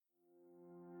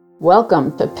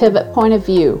Welcome to Pivot Point of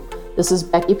View. This is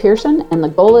Becky Pearson, and the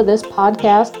goal of this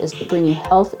podcast is to bring you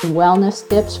health and wellness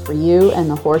tips for you and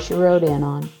the horse you rode in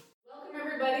on. Welcome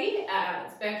everybody,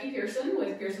 it's Becky Pearson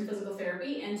with Pearson Physical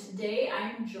Therapy, and today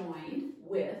I'm joined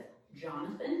with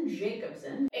Jonathan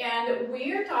Jacobson, and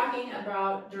we are talking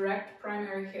about direct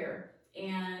primary care.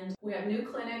 And we have a new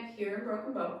clinic here in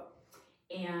Broken Bow,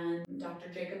 and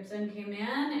Dr. Jacobson came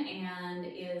in and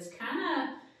is kind of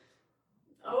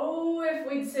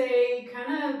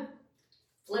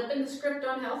flipping the script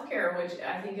on healthcare, which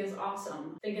I think is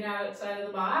awesome. Thinking outside of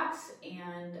the box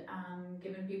and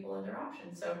giving people other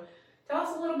options. So tell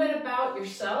us a little bit about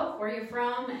yourself, where you're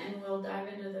from, and we'll dive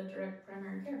into the direct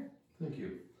primary care. Thank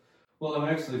you. Well, I'm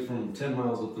actually from 10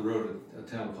 miles up the road at a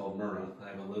town called Myrna. I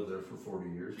haven't lived there for 40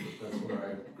 years, but that's where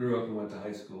I grew up and went to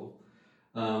high school.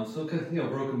 So,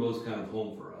 Broken Bow's kind of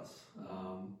home for us.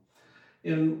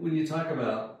 And when you talk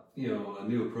about, a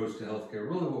new approach to healthcare,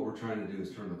 really what we're trying to do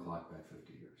is turn the clock back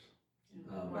 50 years.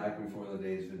 Back before the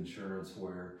days of insurance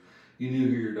where you knew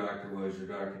who your doctor was, your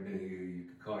doctor knew you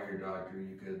could call your doctor,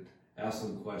 you could ask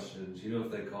them questions.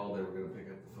 If they called, they were going to pick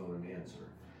up the phone and answer.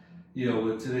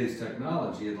 With today's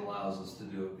technology, it allows us to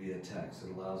do it via text.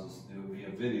 It allows us to do it via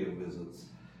video visits.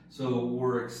 So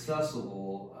we're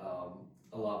accessible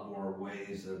a lot more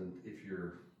ways than if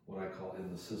you're what I call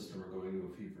in the system or going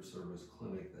to a fee-for-service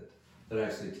clinic that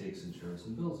actually takes insurance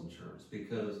and bills insurance,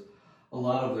 because a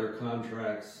lot of their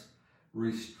contracts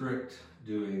restrict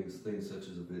doing things such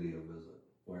as a video visit,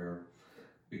 where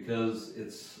because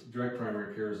it's direct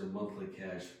primary care is a monthly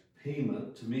cash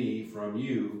payment to me from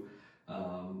you,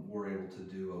 we're able to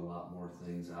do a lot more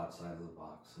things outside of the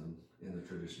box and in the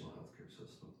traditional healthcare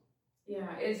system.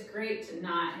 Yeah, it's great to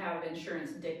not have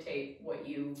insurance dictate what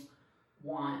you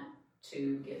want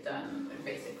to get done,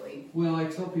 basically. Well, I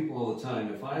tell people all the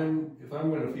time, if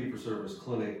I'm in a fee-for-service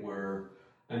clinic where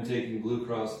I'm taking Blue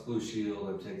Cross Blue Shield,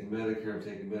 I'm taking Medicare, I'm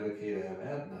taking Medicaid, I have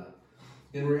Aetna,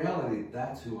 in reality,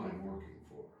 that's who I'm working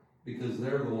for, because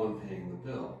they're the one paying the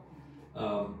bill.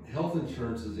 Health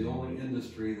insurance is the only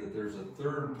industry that there's a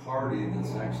third party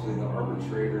that's actually the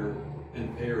arbitrator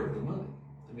and payer of the money.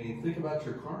 I mean, think about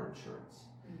your car insurance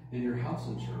and your house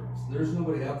insurance. There's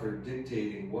nobody out there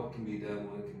dictating what can be done,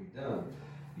 when it can be done.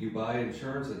 You buy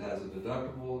insurance, it has a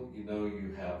deductible, you're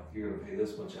going to pay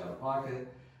this much out of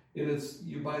pocket, and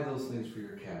you buy those things for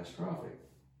your catastrophic.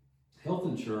 Health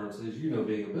insurance, as you know,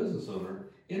 being a business owner,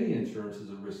 any insurance is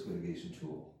a risk mitigation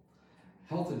tool.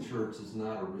 Health insurance is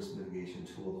not a risk mitigation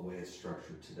tool the way it's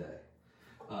structured today.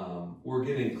 We're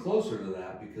getting closer to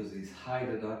that because these high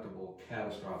deductible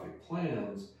catastrophic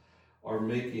plans are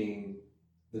making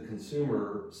the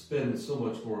consumer spend so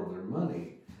much more of their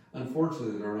money.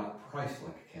 Unfortunately, they're not priced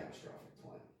like a catastrophic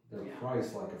plan. They're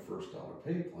priced like a first dollar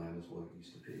pay plan is what it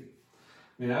used to be.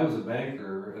 I mean, I was a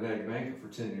banker, and I was a banker for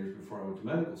 10 years before I went to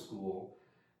medical school.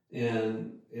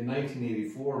 And in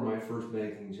 1984, my first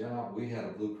banking job, we had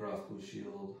a Blue Cross Blue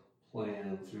Shield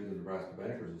plan through the Nebraska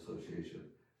Bankers Association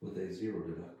with a zero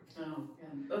deductible. Oh, yeah.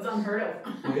 That's unheard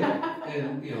of. Well, yeah,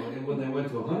 and when they went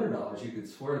to $100, you could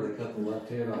swear they cut the left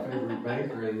hand off every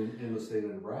banker in the state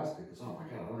of Nebraska because, oh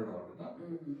my God, $100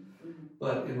 deductible. Mm-hmm. Mm-hmm.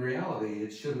 But in reality,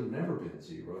 it should have never been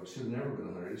zero. It should have never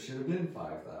been 100. It should have been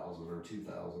 5,000 or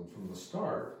 2,000 from the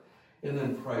start, and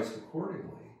then priced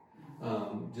accordingly.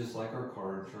 Just like our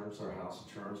car insurance, our house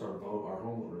insurance, our boat, our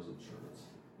homeowners insurance,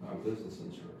 our business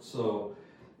insurance. So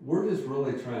we're just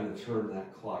really trying to turn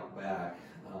that clock back.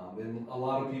 And a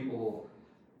lot of people,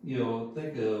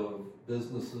 think of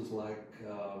businesses like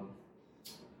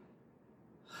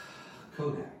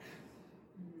Kodak.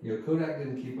 Kodak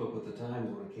didn't keep up with the times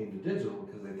when it came to digital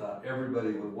because they thought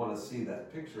everybody would want to see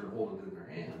that picture and hold it in their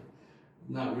hand,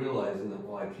 not realizing that,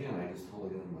 well, I can't, I just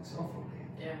hold it in my cell phone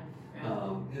hand.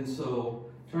 Yeah. And so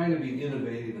trying to be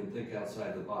innovative and think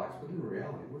outside the box, but in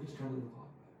reality, we're just turning the clock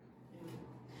back.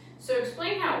 So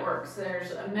explain how it works.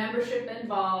 There's a membership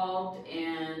involved,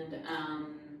 and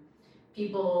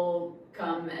people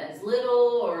come as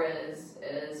little or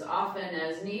as often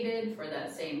as needed for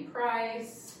that same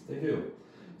price. They do.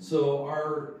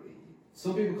 So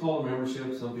some people call it a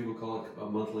membership, some people call it a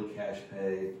monthly cash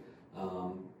pay.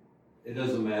 It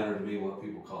doesn't matter to me what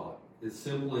people call it. It's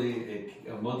simply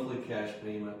a monthly cash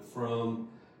payment from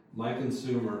my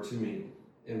consumer to me.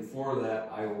 And for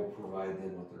that, I will provide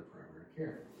them with their primary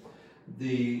care.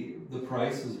 The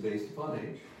price is based upon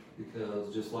age,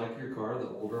 because just like your car, the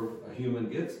older a human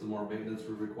gets, the more maintenance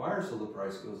we require, so the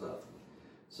price goes up.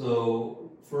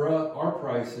 So for our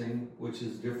pricing, which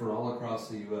is different all across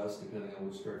the U.S., depending on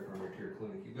which direct primary care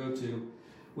clinic you go to,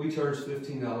 we charge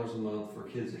 $15 a month for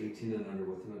kids 18 and under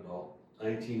with an adult.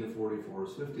 19 to 44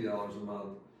 is $50 a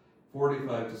month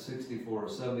 45 to 64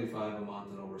 is 75 a month,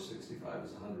 and over 65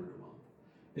 is 100 a month.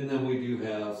 And then we do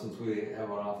have, since we have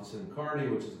an office in Kearney,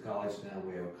 which is a college town,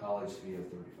 we have a college fee of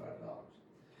 $35.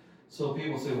 So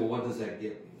people say, well, what does that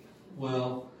get me?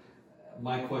 Well,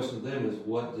 my question to them is,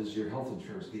 what does your health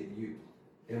insurance get you?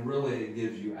 And really, it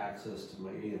gives you access to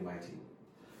me and my team.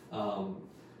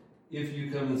 If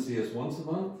you come and see us once a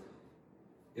month,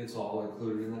 it's all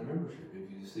included in that membership. If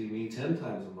you see me 10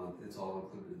 times a month, it's all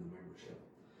included in the membership.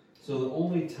 So the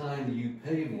only time you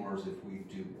pay more is if we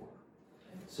do more.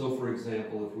 So for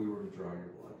example, if we were to draw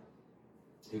your blood,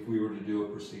 if we were to do a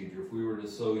procedure, if we were to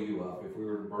sew you up, if we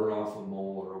were to burn off a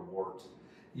mole or a wart,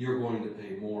 you're going to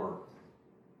pay more.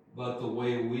 But the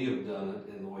way we have done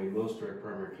it, and the way most direct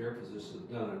primary care physicians have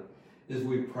done it, is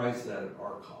we price that at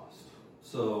our cost.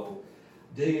 So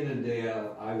day in and day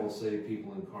out, I will save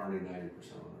people in Kearney 90% on their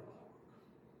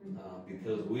lab work.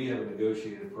 Because we have a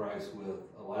negotiated price with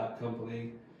a lab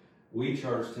company. We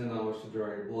charge $10 to draw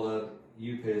your blood.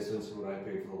 You pay essentially what I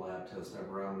pay for the lab test. I've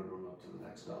rounded them up to the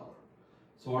next dollar.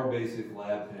 So our basic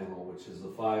lab panel, which is a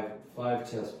five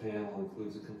test panel,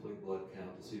 includes a complete blood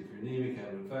count to see if you're anemic,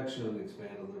 have an infection, an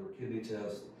expanded liver kidney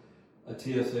test, a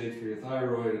TSH for your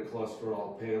thyroid, a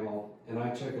cholesterol panel, and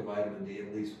I check a vitamin D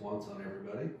at least once on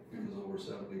everybody because over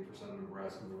 70% of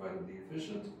Nebraskans are vitamin D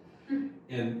deficient,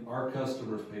 and our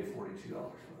customers pay $42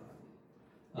 for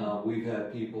that. We've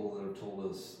had people that have told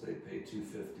us they pay $250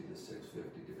 to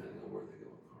 $650 depending on where they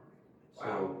go in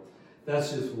Kearney. Wow. So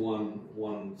that's just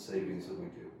one savings that we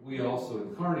do. We also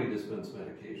in Kearney dispense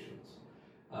medications.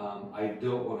 I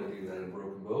don't want to do that in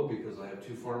Broken Bow because I have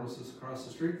two pharmacists across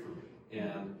the street from me,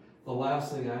 and the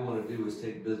last thing I want to do is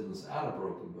take business out of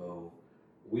Broken Bow.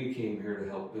 We came here to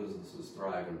help businesses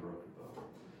thrive in Broken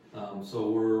Bow.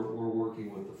 So we're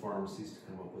working with the pharmacies to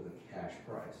come up with a cash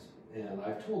price. And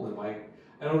I've told them, I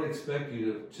don't expect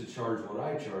you to charge what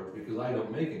I charge because I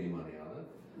don't make any money on it.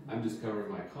 I'm just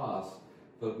covering my costs,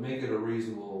 but make it a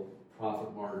reasonable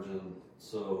profit margin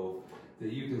so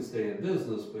that you can stay in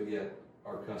business, but yet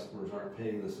our customers aren't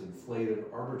paying this inflated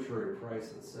arbitrary price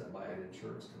that's set by an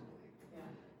insurance company.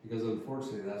 Because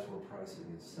unfortunately, that's where pricing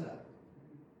is set.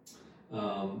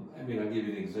 I mean, I'll give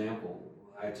you an example.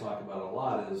 I talk about a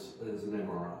lot is an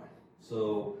MRI.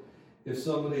 So if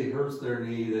somebody hurts their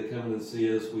knee, they come in and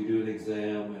see us, we do an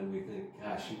exam, and we think,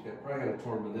 gosh, you've probably got a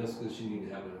torn meniscus, you need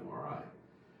to have an MRI.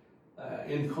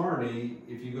 In Kearney,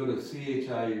 if you go to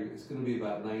CHI, it's going to be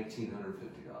about $1,950.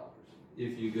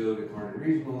 If you go to Kearney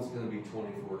Regional, it's going to be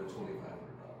 $2,400 to $2,500.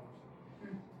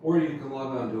 Or you can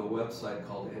log on to a website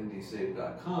called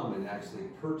mdsave.com and actually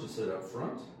purchase it up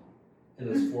front, and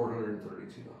it's $432.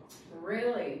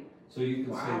 Really? So you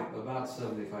can save about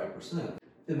 75%.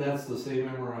 And that's the same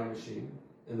MRI machine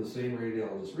and the same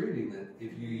radiologist reading that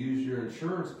if you use your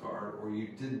insurance card or you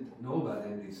didn't know about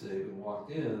MDSave and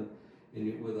walked in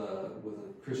and with a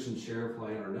Christian Share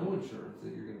plan or no insurance,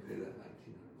 that you're going to pay that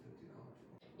 $1,950.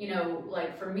 You know,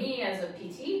 like for me as a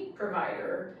PT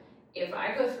provider, if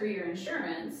I go through your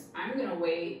insurance, I'm going to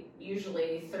wait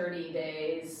usually 30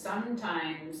 days,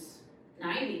 sometimes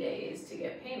 90 days to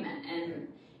get payment.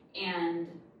 And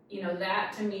you know,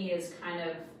 that to me is kind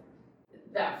of,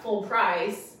 that full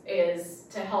price is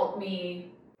to help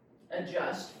me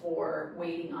adjust for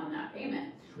waiting on that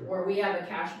payment. Sure. Where we have a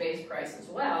cash-based price as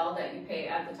well that you pay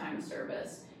at the time of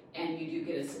service, and you do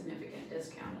get a significant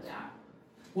discount of that.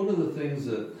 One of the things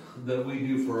that we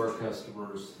do for our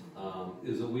customers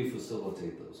is that we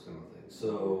facilitate those kind of things.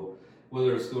 So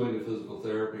whether it's going to physical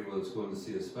therapy, whether it's going to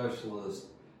see a specialist,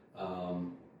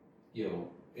 you know,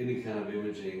 any kind of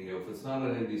imaging, you know, if it's not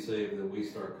an MDSave, then we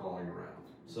start calling around.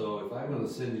 So if I'm going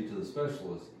to send you to the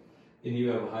specialist and you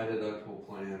have a high deductible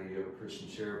plan or you have a Christian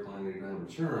Share plan or you don't have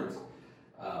insurance,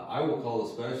 I will call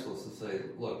the specialist and say,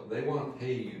 look, they want to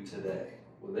pay you today.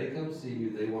 When they come see you,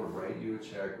 they want to write you a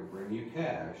check or bring you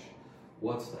cash.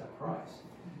 What's that price?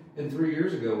 And 3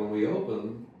 years ago when we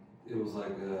opened, it was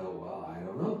like, well, I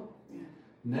don't know. Yeah.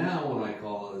 Now when I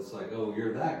call it, it's like, oh,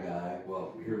 you're that guy.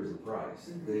 Well, here's the price.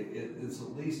 Mm-hmm. It's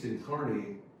at least in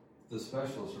Kearney, the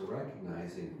specialists are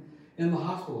recognizing, and the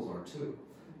hospitals are too.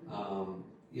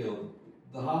 You know,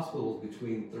 the hospitals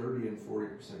between 30 and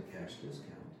 40% cash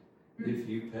discount. If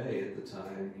you pay at the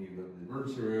time you go to the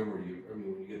emergency room, or when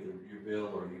you get your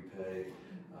bill, or you pay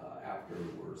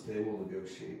afterwards, they will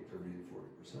negotiate 30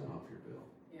 to 40% off your bill.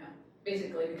 Yeah,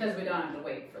 basically because we don't have to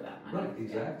wait for that money. Right,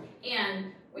 exactly. Yeah. And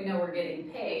we know we're getting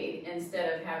paid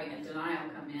instead of having a denial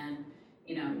come in,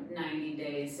 you know, 90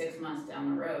 days, 6 months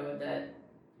down the road that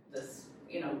this,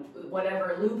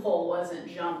 whatever loophole wasn't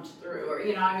jumped through, or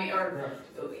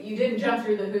or you didn't jump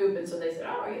through the hoop, and so they said,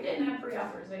 oh, you didn't have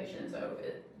pre-authorization.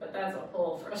 But that's a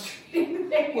whole frustrating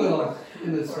thing. Well,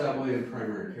 and it's that way in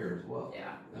primary care as well.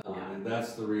 Yeah. And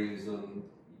that's the reason.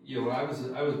 I was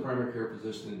a primary care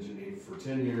physician in Geneva for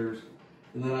 10 years,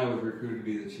 and then I was recruited to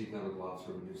be the chief medical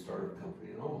officer when we started a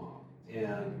company in Omaha.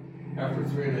 And after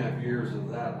 3.5 years of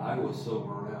that, I was so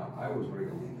burnt out, I was ready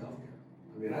to leave healthcare.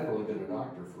 I mean, I'd only been a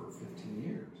doctor for 15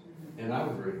 years, and I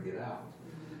was ready to get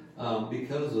out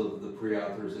because of the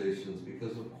pre-authorizations,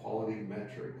 because of quality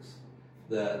metrics.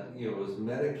 That, as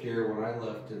Medicare, when I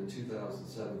left in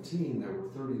 2017, there were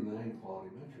 39 quality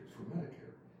metrics for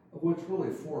Medicare, of which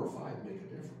really 4 or 5 make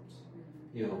a difference.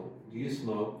 Do you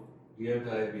smoke? Do you have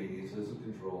diabetes? Is it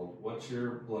controlled? What's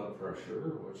your blood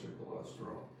pressure? What's your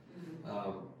cholesterol?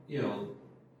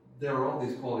 There are all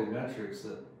these quality metrics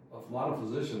that a lot of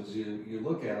physicians, you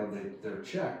look at them, they're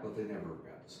checked, but they never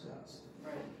got discussed.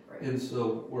 Right. And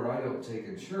so where I don't take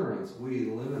insurance, we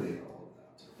eliminate all of that.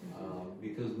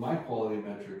 Because my quality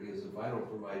metric is if I don't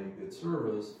provide you good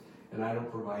service and I don't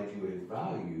provide you a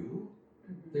value,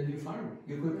 then you fire me.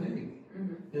 You quit paying me.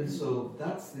 And so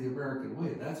that's the American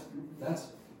way.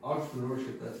 That's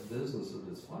entrepreneurship. That's business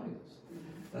at its finest.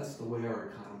 That's the way our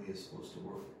economy is supposed to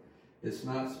work. It's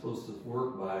not supposed to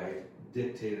work by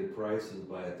dictated prices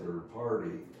by a third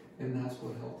party, and that's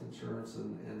what health insurance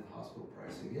and hospital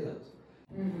pricing is.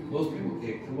 Most people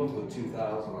can't come up with $2,000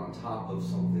 on top of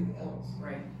something else.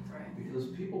 Right. Because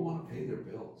people want to pay their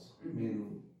bills. I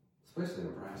mean, especially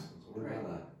Nebraskans. We're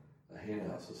not a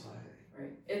handout society.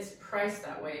 Right. It's priced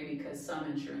that way because some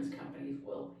insurance companies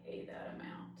will pay that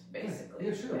amount, basically.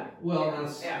 Yeah, sure. Yeah. Well,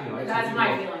 that's that's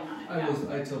my feeling on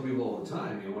it. I tell people all the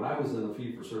time. When I was in a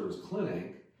fee-for-service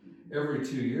clinic, every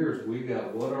 2 years we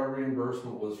got what our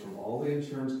reimbursement was from all the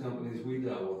insurance companies we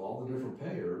dealt with, all the different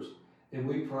payers, and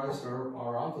we priced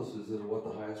our offices at what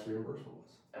the highest reimbursement was.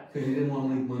 Because you didn't want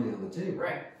to leave money on the table.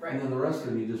 Right. And then the rest of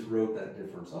them, you just wrote that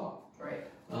difference off. Right.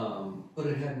 But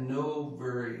it had no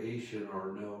variation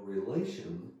or no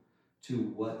relation to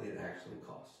what it actually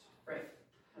cost. Right.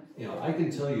 I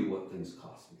can tell you what things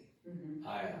cost me.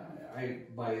 I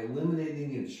by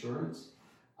eliminating insurance,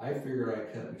 I figure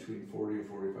I cut between 40 and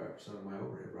 45% of my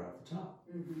overhead right off the top.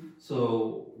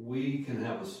 So we can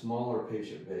have a smaller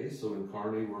patient base. So in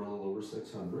Kearney, we're a little over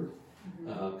 600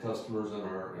 customers in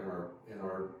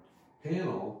our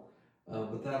panel,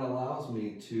 but that allows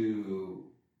me to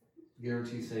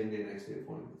guarantee same-day, next-day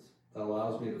appointments. That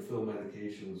allows me to fill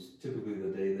medications typically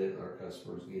the day that our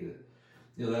customers need it.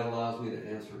 That allows me to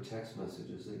answer text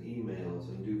messages and emails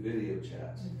and do video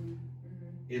chats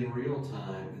in real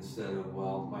time instead of,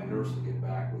 well, my nurse will get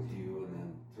back with you and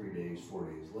then 3 days, 4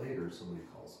 days later, somebody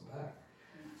calls them back.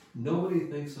 Nobody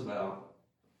thinks about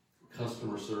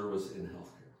customer service in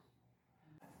healthcare.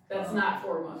 That's not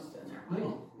foremost in their mind.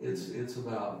 No, it's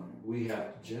about we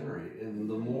have to generate, and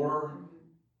the more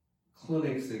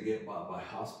clinics that get bought by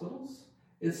hospitals,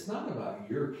 it's not about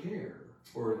your care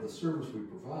or the service we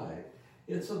provide.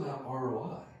 It's about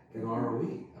ROI and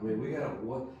ROE. I mean,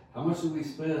 how much do we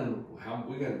spend? How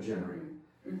we got to generate.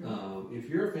 If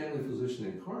you're a family physician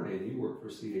in Kearney and you work for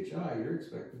CHI, you're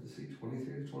expected to see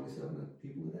 23 to 27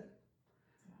 people a day.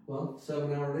 Well,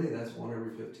 7-hour day, that's 1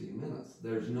 every 15 minutes.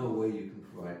 There's no way you can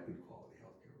provide good quality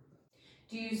healthcare with that.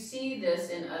 Do you see this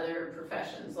in other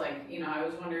professions? Like, I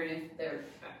was wondering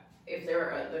if there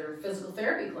are other physical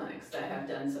therapy clinics that have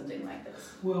done something like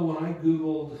this. Well,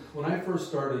 when I first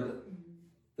started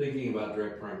thinking about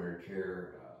direct primary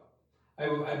care,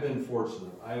 I've been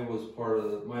fortunate. I was part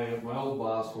of my old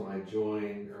boss when I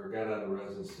joined or got out of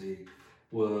residency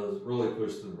was really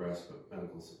pushed the Nebraska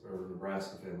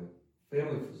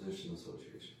Family Physician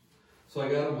Association. So I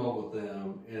got involved with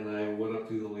them and I went up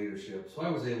through the leadership. So I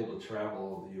was able to travel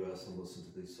all over the U.S. and listen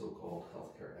to these so-called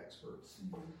healthcare experts.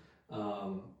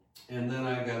 And then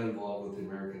I got involved with the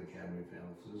American Academy of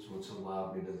Family Physicians, which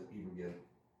allowed me to even get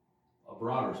a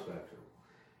broader spectrum.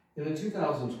 And in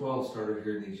 2012, started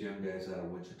hearing these young guys out of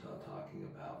Wichita talking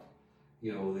about,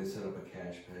 they set up a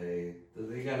cash pay.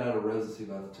 They got out of residency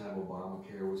by the time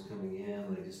Obamacare was coming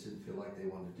in. They just didn't feel like they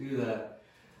wanted to do that.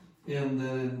 And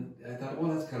then I thought,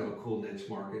 well, that's kind of a cool niche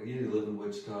market. You live in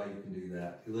Wichita, you can do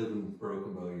that. You live in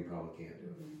Broken Bow, you probably can't do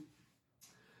it.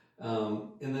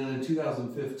 And then in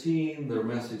 2015, their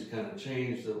message kind of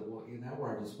changed that, well, now we're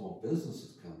having small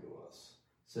businesses come to us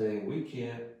saying we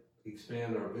can't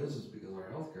expand our business because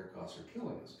our healthcare costs are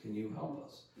killing us. Can you help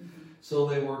us? So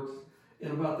they worked,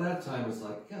 and about that time, it's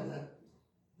like, yeah,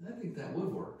 I think that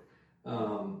would work.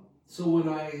 So when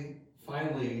I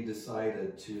finally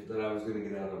decided that I was going to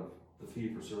get out of the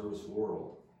fee-for-service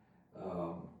world,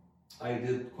 I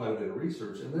did quite a bit of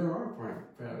research, and there are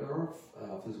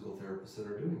physical therapists that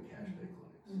are doing cash pay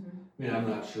clinics. Mm-hmm. I mean, I'm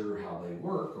not sure how they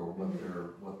work or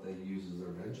what they use as their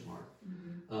benchmark,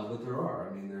 but there are.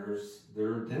 I mean, there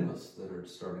are dentists that are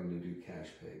starting to do cash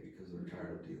pay because they're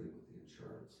tired of dealing with the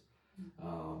insurance.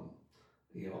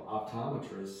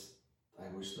 Optometrists, I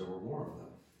wish there were more of them.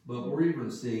 But we're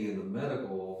even seeing in the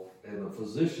medical and the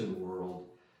physician world,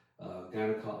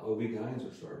 OB-GYNs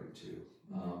are starting to.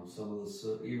 Some of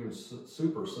the even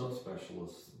super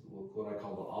subspecialists, what I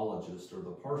call the ologists or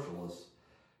the partialists,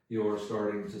 are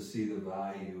starting to see the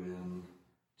value in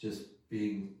just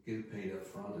getting paid up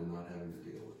front and not having to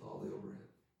deal with all the overhead.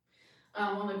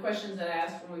 One of the questions that I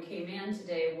asked when we came in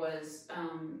today was,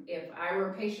 if I were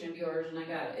a patient of yours and I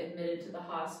got admitted to the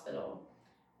hospital,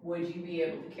 would you be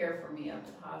able to care for me up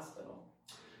to the hospital?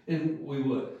 And we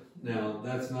would. Now,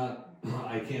 that's not,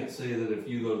 I can't say that if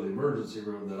you go to the emergency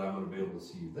room that I'm going to be able to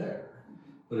see you there.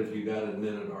 But if you got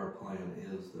admitted, our plan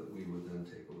is that we would then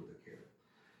take over the care.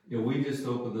 We just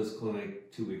opened this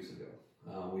clinic 2 weeks ago.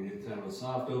 We did kind of a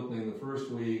soft opening the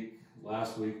first week.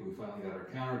 Last week, we finally got our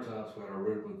countertops. We had our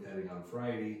ribbon cutting on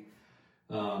Friday.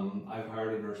 I've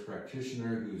hired a nurse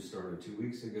practitioner who started 2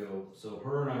 weeks ago. So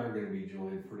her and I are going to be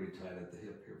joined pretty tight at the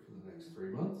hip here for the next 3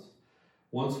 months.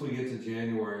 Once we get to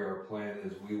January, our plan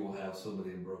is we will have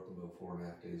somebody in Brokenville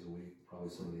 4.5 days a week, probably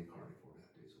somebody in Kearney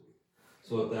 4.5 days a week.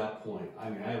 So at that point, I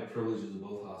have privileges of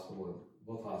both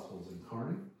hospitals in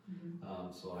Kearney.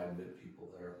 So I admit people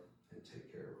there and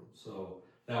take care of them. So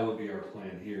that would be our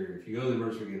plan here. If you go to the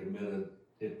emergency and get admitted,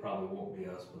 it probably won't be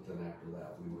us, but then after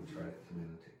that, we would try to come in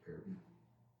and take care of you.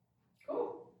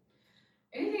 Cool.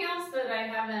 Anything else that I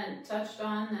haven't touched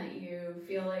on that you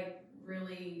feel like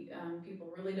really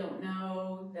people really don't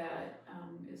know that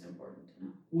is important to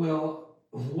know? Well,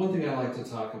 one thing I like to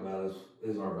talk about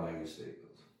is our value statement.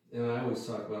 And I always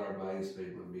talk about our value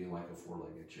statement being like a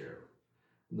four-legged chair.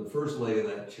 And the first leg of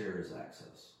that chair is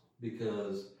access.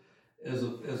 Because as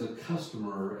a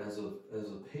customer, as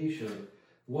a patient,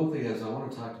 one thing is I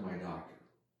want to talk to my doctor.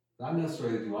 Not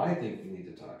necessarily do I think you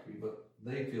need to talk to me, but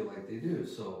they feel like they do.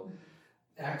 So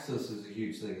access is a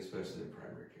huge thing, especially in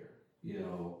primary care.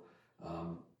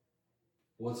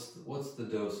 What's the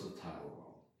dose of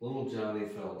Tylenol? Little Johnny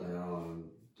fell down, and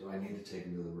do I need to take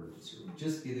him to the emergency room?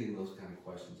 Just getting those kind of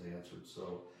questions answered.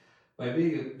 So by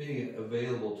being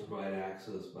available to provide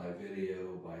access by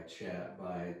video, by chat,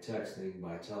 by texting,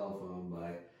 by telephone,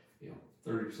 by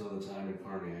 30% of the time in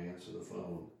Kearney I answer the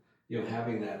phone.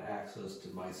 Having that access to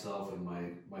myself and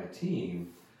my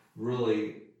team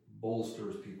really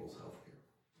bolsters people's health care.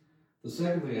 The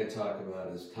second thing I talk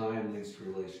about is time leads to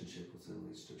relationship, which then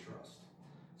leads to trust.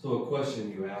 So a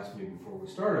question you asked me before we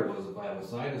started was, if I have a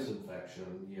sinus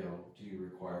infection, do you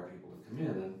require people to come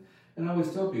in? And I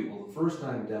always tell people the first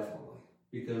time, definitely,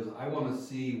 because I want to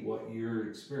see what you're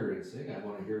experiencing. I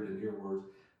want to hear it in your words.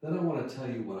 Then I want to tell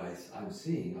you what I'm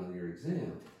seeing on your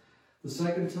exam. The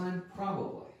second time,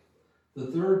 probably. The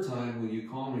third time, when you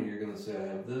call me, you're going to say, I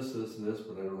have this, this, and this,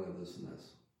 but I don't have this and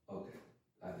this. Okay,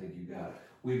 I think you got it.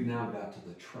 We've now got to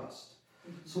the trust.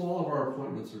 So all of our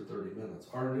appointments are 30 minutes.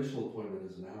 Our initial appointment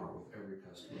is an hour with every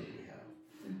customer that we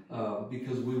have.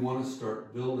 Because we want to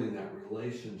start building that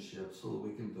relationship so that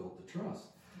we can build the trust.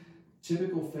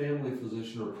 Typical family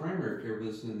physician or primary care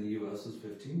visit in the U.S. is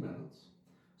 15 minutes.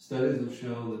 Studies have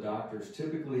shown the doctor's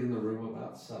typically in the room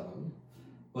about 7,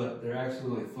 but they're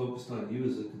actually only focused on you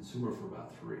as a consumer for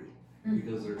about 3,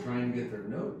 because they're trying to get their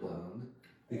note done,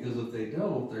 because if they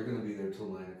don't, they're going to be there till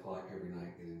 9 o'clock every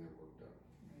night getting their work done.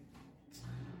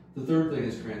 The third thing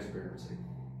is transparency.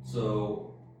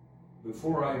 So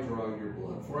before I draw your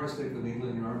blood, before I stick the needle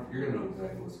in your arm, you're going to know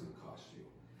exactly what it's going to cost you.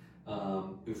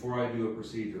 Before I do a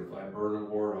procedure, if I burn a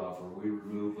wart off, or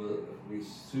we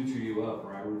suture you up,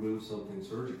 or I remove something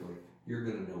surgically, you're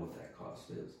going to know what that cost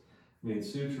is. I mean,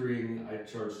 suturing, I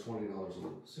charge $20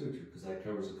 a suture because that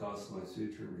covers the cost of my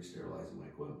suture and re-sterilizing my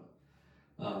equipment.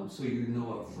 So you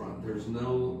know up front. There's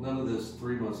none of this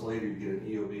 3 months later you get an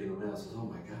EOB in the mail that says, oh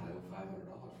my God, I owe $500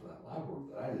 for that lab work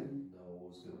that I didn't know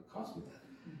was going to cost me that.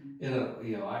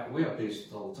 And we have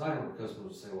patients all the time where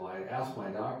customers say, well, I asked my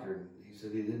doctor and he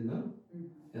said he didn't know.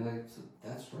 And I said,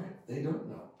 that's right, they don't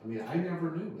know. I mean, I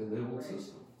never knew in the old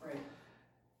system. Right.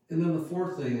 And then the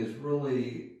fourth thing is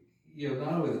really,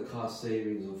 not only the cost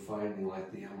savings of finding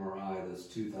like the MRI that's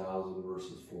 $2,000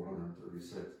 versus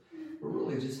 $436, but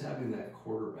really just having that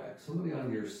quarterback, somebody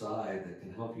on your side that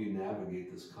can help you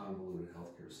navigate this convoluted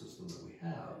healthcare system that we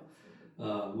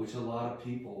have, which a lot of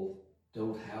people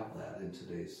don't have that in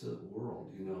today's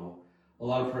world. A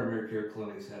lot of primary care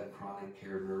clinics have chronic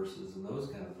care nurses and those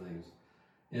kind of things.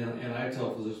 And I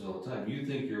tell physicians all the time, you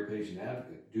think you're a patient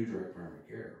advocate, do direct primary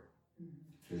care,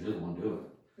 because you're the one doing it.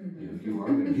 Mm-hmm. You are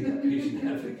going to be that patient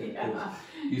advocate. Yeah.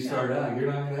 You start out,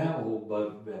 you're not going to have a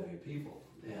whole bevy of people.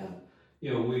 And,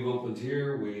 we've opened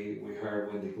here, we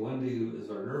hired Wendy Glendy, who is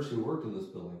our nurse who worked in this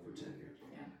building for 10 years.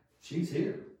 Yeah. She's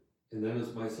here. And then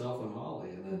it's myself and Holly,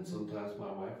 and then sometimes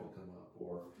my wife will come up,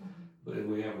 but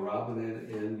we have Robin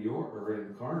in York, or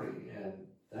in Kearney, and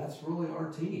that's really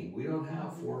our team. We don't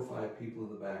have 4 or 5 people in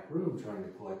the back room trying to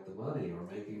collect the money or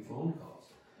making phone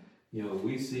calls.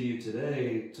 We see you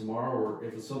today, tomorrow, or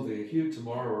if it's something acute,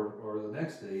 tomorrow or the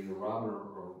next day, either Robin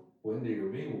or Wendy or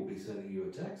me will be sending you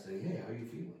a text saying, hey, how are you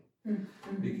feeling?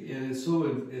 And it's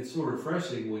so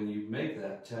refreshing when you make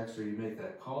that text or you make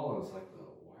that call, and it's like,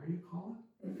 oh, why are you calling?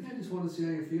 I just want to see how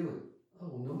you're feeling. Oh,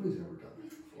 well, nobody's ever done that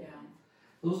before. Yeah.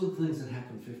 Those are the things that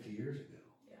happened 50 years ago.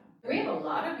 Yeah. We have a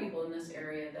lot of people in this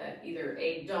area that either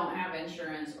don't have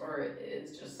insurance, or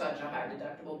it's just such a high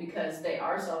deductible because they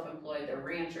are self-employed, they're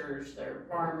ranchers, they're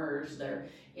farmers, they're,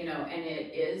 and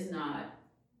it is not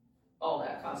all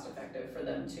that cost effective for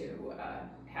them to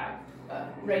have a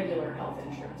regular health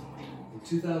insurance plan. In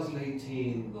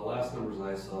 2018, the last numbers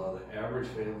I saw, the average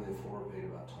family of 4 paid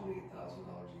about $28,000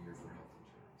 a year for health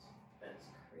insurance. That's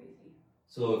crazy.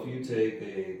 So if you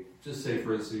take just say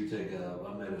for instance, you take a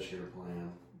Medishare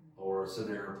plan or a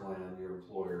Sonera plan, your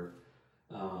employer,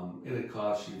 and it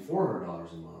costs you $400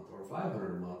 a month or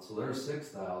 $500 a month, so there's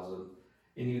 $6,000,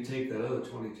 and you take that other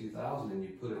 $22,000 and you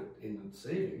put it in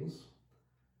savings,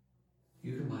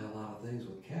 you can buy a lot of things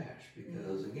with cash,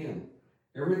 because again,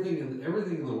 everything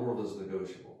in the world is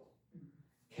negotiable.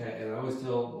 And I always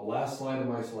tell the last slide of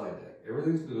my slide deck,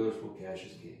 everything's negotiable, cash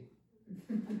is king.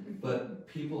 But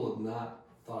people have not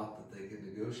thought that they can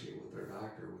negotiate with their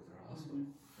doctor, with their hospital.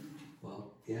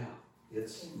 Well, yeah,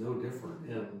 it's no different.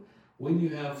 And when you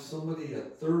have somebody, a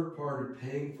third party,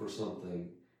 paying for something,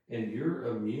 and you're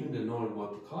immune to knowing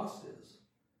what the cost is.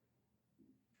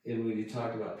 And when you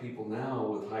talk about people now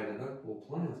with high deductible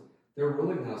plans, they're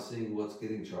really now seeing what's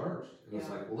getting charged. And it's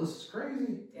like, well, this is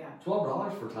crazy. Yeah.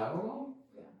 $12 for Tylenol?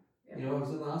 Yeah. I was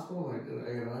in the hospital and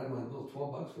I got an my bill,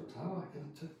 $12 for Tylenol. I could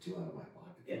have took 2 out of my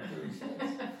pocket for 30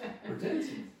 cents or 10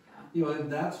 cents.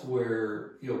 And that's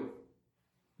where,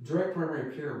 direct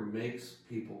primary care makes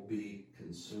people be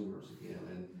consumers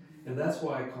again. And that's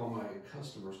why I call my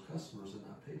customers and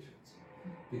not patients,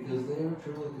 because they are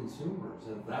truly consumers.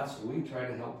 And we try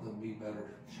to help them be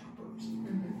better shoppers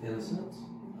in a sense.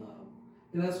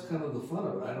 And that's kind of the fun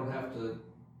of it. I don't have to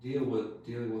dealing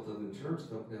with an insurance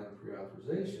company on a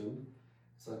pre-authorization.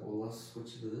 It's like, well, let's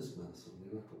switch you to this medicine.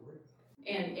 We don't have to worry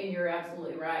about it. And you're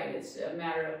absolutely right. It's a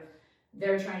matter of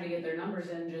they're trying to get their numbers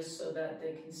in just so that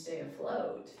they can stay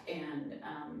afloat, and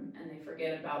they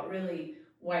forget about really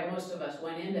why most of us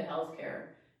went into healthcare,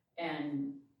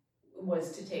 and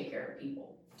was to take care of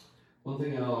people. One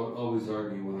thing I'll always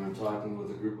argue when I'm talking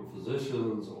with a group of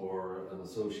physicians or an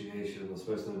association,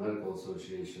 especially a medical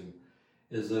association,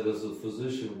 is that as a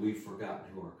physician, we've forgotten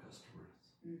who our customer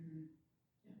is.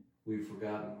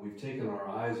 We've taken our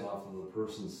eyes off of the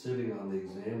person sitting on the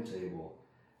exam table,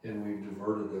 and we've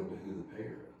diverted them to who the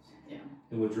payer is. Yeah.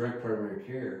 And with direct primary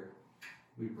care,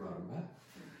 we brought them back.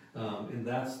 And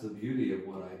that's the beauty of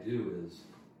what I do is,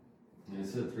 like I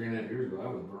said, 3.5 years ago, I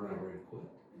was burnt out ready to quit.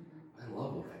 I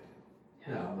love what I do.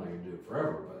 Yeah. Now, I'm not going to do it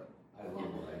forever, but I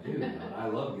love what I do. And I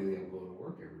love getting up and going to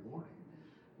work every morning.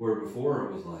 Where before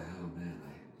it was like, oh man,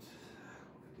 I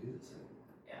don't want to do this anymore.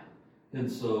 Yeah.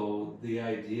 And so the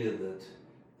idea that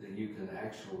you can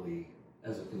actually,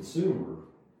 as a consumer,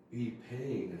 be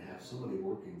paying and have somebody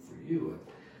working for you.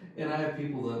 And I have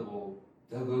people that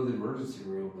they'll go to the emergency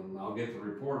room and I'll get the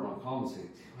report and I'll call them and say,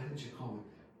 why didn't you call me?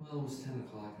 Well, it was 10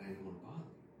 o'clock and I didn't want to bother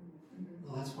you.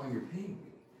 Well, that's why you're paying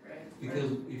me. Right.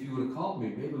 Because if you would have called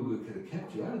me, maybe we could have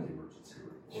kept you out of the emergency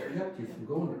room or kept you from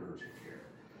going to urgent care.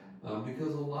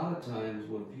 Because a lot of times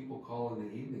when people call in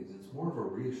the evenings, it's more of a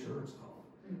reassurance call.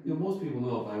 Most people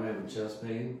know if I'm having chest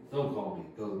pain, don't call me,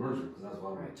 go to the emergency, because that's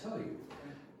what I'm going to tell you.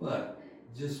 But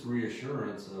just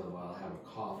reassurance of, I'll have a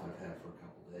cough I've had for a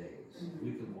couple days.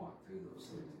 We can walk through those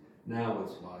things. Now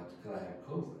it's like, could I have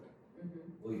COVID?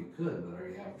 Well, you could, but are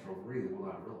you having trouble breathing?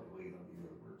 Well, not really. Well, you don't need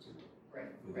an emergency room.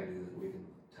 Right. We can do that. We can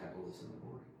tackle this in the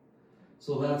morning.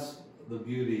 So that's the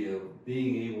beauty of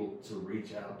being able to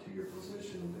reach out to your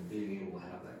physician and being able to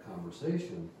have that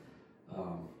conversation.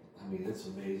 I mean, it's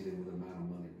amazing the amount of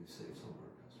money we've saved some of our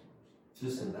customers,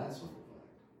 just in that simple fact.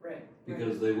 Right.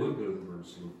 Because they would go to the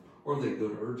emergency room, or they go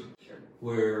to urgent. Sure.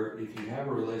 Where if you have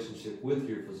a relationship with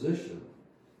your physician,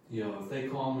 if they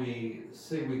call me,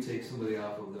 say we take somebody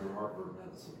off of their heartburn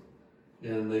medicine,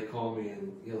 and they call me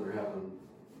and they're having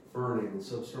burning,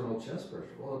 substernal chest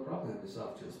pressure. Well, it probably have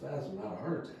esophageal spasm, not a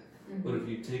heart attack. Mhm. But if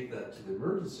you take that to the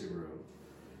emergency room,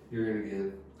 you're going to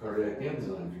get cardiac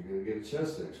enzymes, you're going to get a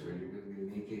chest x-ray, you're going to get an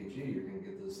EKG, you're going to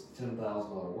get this $10,000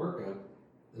 workup.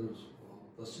 It was, well,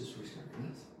 let's just restart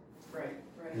this. Right,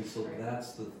 right. And so right.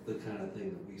 that's the kind of thing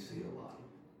that we see a lot.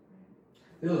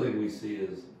 The other thing we see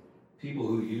is people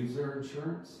who use their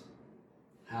insurance,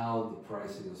 how the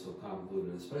pricing is so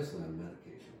convoluted, especially on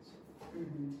medications.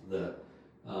 Mhm. That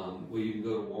well, you can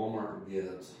go to Walmart and get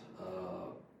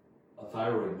a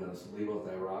thyroid medicine,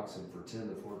 levothyroxine, for $10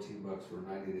 to $14 for a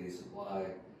 90-day supply.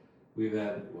 We've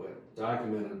had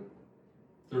documented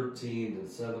 $13 to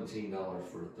 $17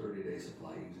 for a 30-day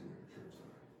supply using their insurance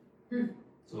card.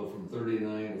 So from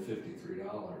 $39 to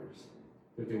 $53,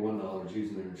 $51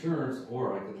 using their insurance,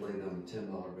 or I could lay down a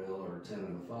 $10 bill or a 10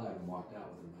 and a 5 and walk out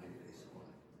with a 90-day supply.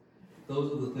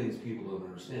 Those are the things people don't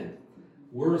understand.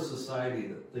 We're a society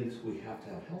that thinks we have to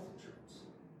have health insurance,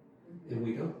 and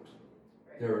we don't.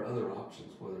 There are other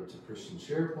options, whether it's a Christian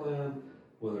Share Plan,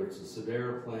 whether it's a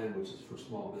Sedera plan, which is for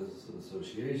small business and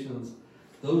associations.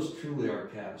 Those truly are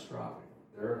catastrophic.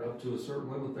 They're up to a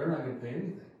certain limit, they're not going to pay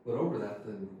anything. But over that,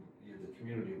 then the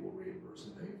community will reimburse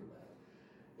and pay for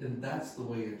that. And that's the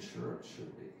way insurance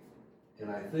should be.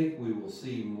 And I think we will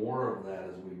see more of that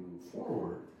as we move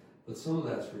forward, but some of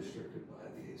that's restricted by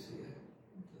the ACA.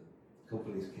 The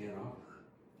companies can't offer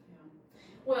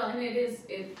that. Well,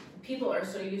 and people are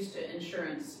so used to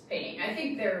insurance paying. I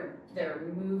think they're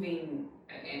moving,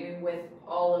 I mean, with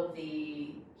all of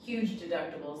the huge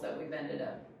deductibles that we've ended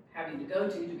up having to go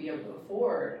to be able to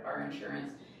afford our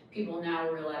insurance, people now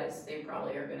realize they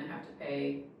probably are going to have to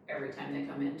pay every time they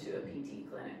come into a PT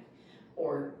clinic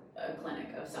or a clinic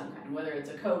of some kind, whether it's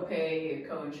a copay, a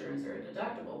co-insurance, or a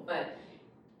deductible. But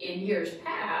in years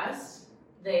past,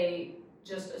 they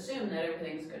just assume that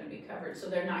everything's going to be covered, so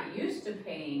they're not used to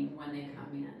paying when they come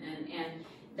in, and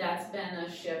that's been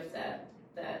a shift that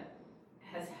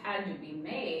has had to be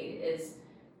made, is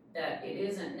that it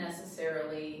isn't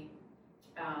necessarily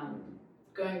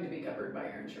going to be covered by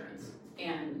your insurance,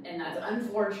 and that's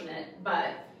unfortunate,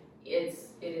 but it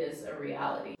is a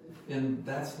reality. And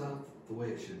that's not the way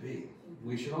it should be.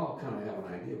 We should all kind of have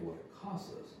an idea of what it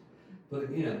costs us. But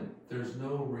again, there's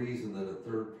no reason that a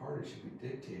third party should be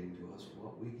dictating to us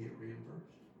what we get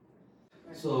reimbursed.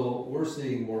 Right. So we're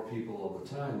seeing more people all the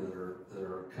time that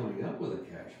are coming up with a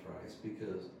cash price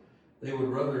because they would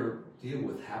rather deal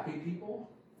with happy people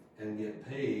and get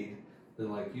paid than,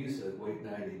 like you said, wait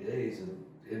 90 days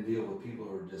and deal with people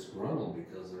who are disgruntled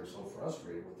because they're so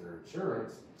frustrated with their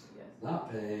insurance, Yes.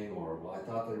 not paying, or well, I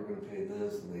thought they were going to pay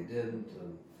this and they didn't.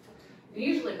 And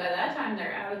Usually by that time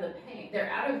they're out of the pain. They're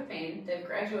out of pain. They've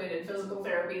graduated physical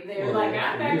therapy. They're Well, like,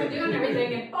 yeah, I'm back to yeah. doing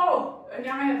everything, and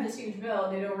now I have this huge bill.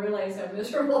 And they don't realize how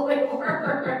miserable they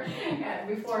were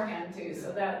beforehand too.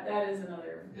 So that is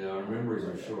another. yeah, our memories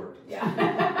are short.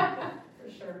 Yeah, for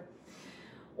sure.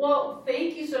 Well,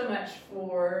 thank you so much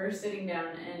for sitting down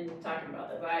and talking about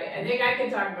this. I think I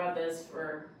could talk about this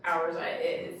for hours.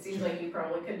 It seems like you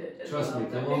probably could as Trust well.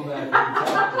 me, come on back.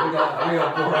 We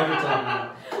got more I can talk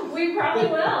about. We probably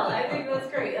will. I think that's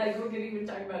great. Like, we could even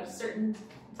talk about certain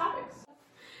topics.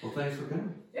 Well, thanks for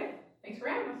coming. Thanks for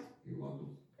having us. You're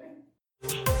welcome.